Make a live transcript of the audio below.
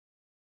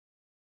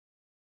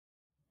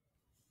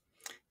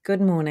Good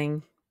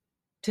morning.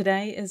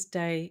 Today is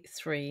day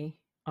 3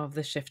 of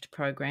the shift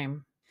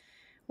program.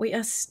 We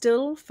are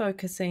still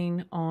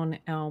focusing on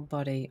our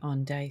body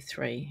on day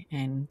 3,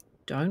 and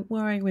don't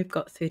worry, we've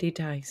got 30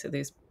 days, so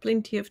there's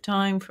plenty of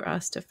time for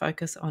us to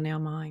focus on our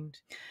mind.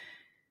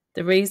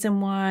 The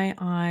reason why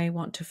I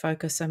want to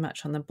focus so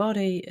much on the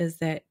body is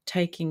that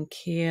taking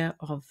care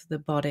of the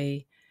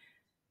body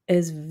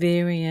is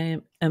very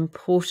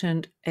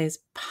important as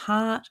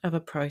part of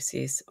a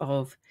process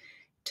of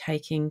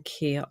taking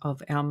care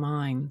of our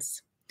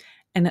minds.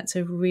 And it's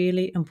a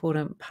really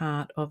important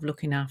part of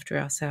looking after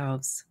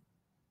ourselves.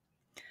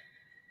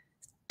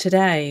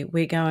 Today,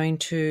 we're going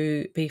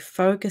to be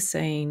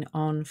focusing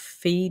on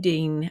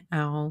feeding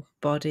our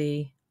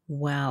body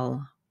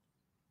well.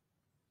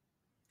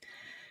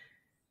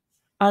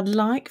 I'd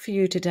like for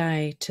you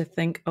today to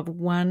think of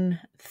one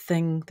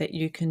thing that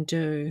you can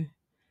do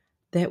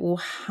that will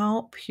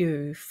help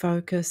you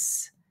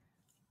focus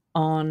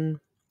on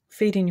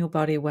feeding your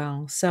body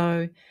well.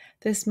 So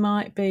this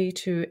might be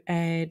to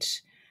add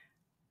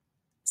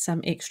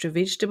some extra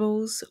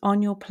vegetables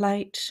on your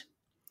plate.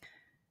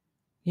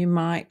 You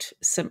might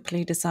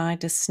simply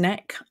decide to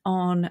snack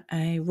on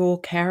a raw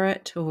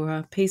carrot or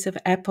a piece of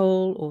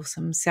apple or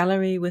some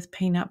celery with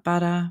peanut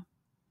butter.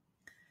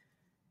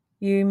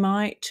 You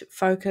might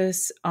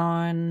focus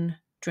on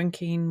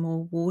drinking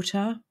more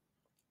water.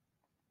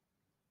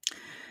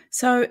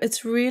 So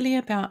it's really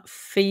about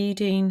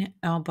feeding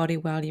our body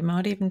well. You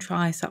might even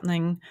try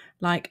something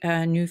like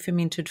a new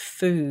fermented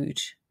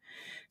food.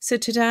 So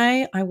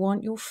today I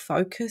want your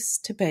focus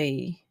to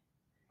be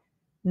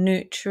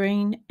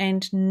nurturing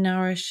and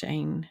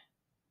nourishing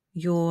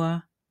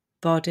your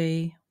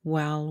body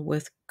well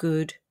with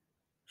good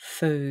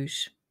food.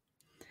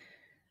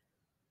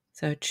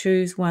 So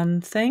choose one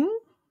thing.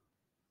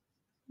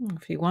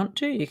 If you want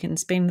to, you can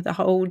spend the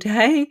whole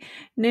day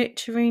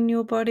nurturing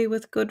your body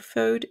with good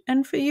food.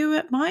 And for you,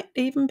 it might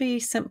even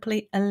be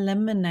simply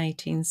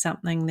eliminating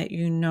something that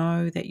you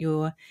know that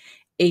you're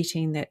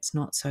eating that's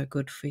not so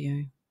good for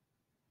you.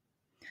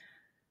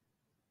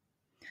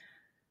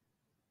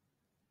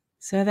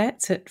 So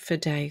that's it for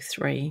day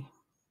 3.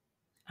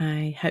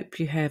 I hope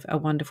you have a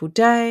wonderful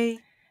day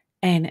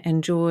and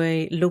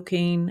enjoy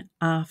looking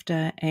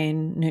after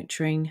and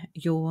nurturing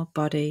your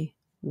body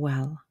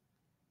well.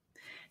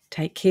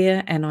 Take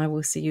care, and I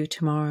will see you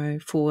tomorrow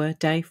for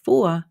day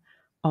 4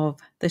 of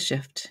the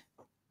shift.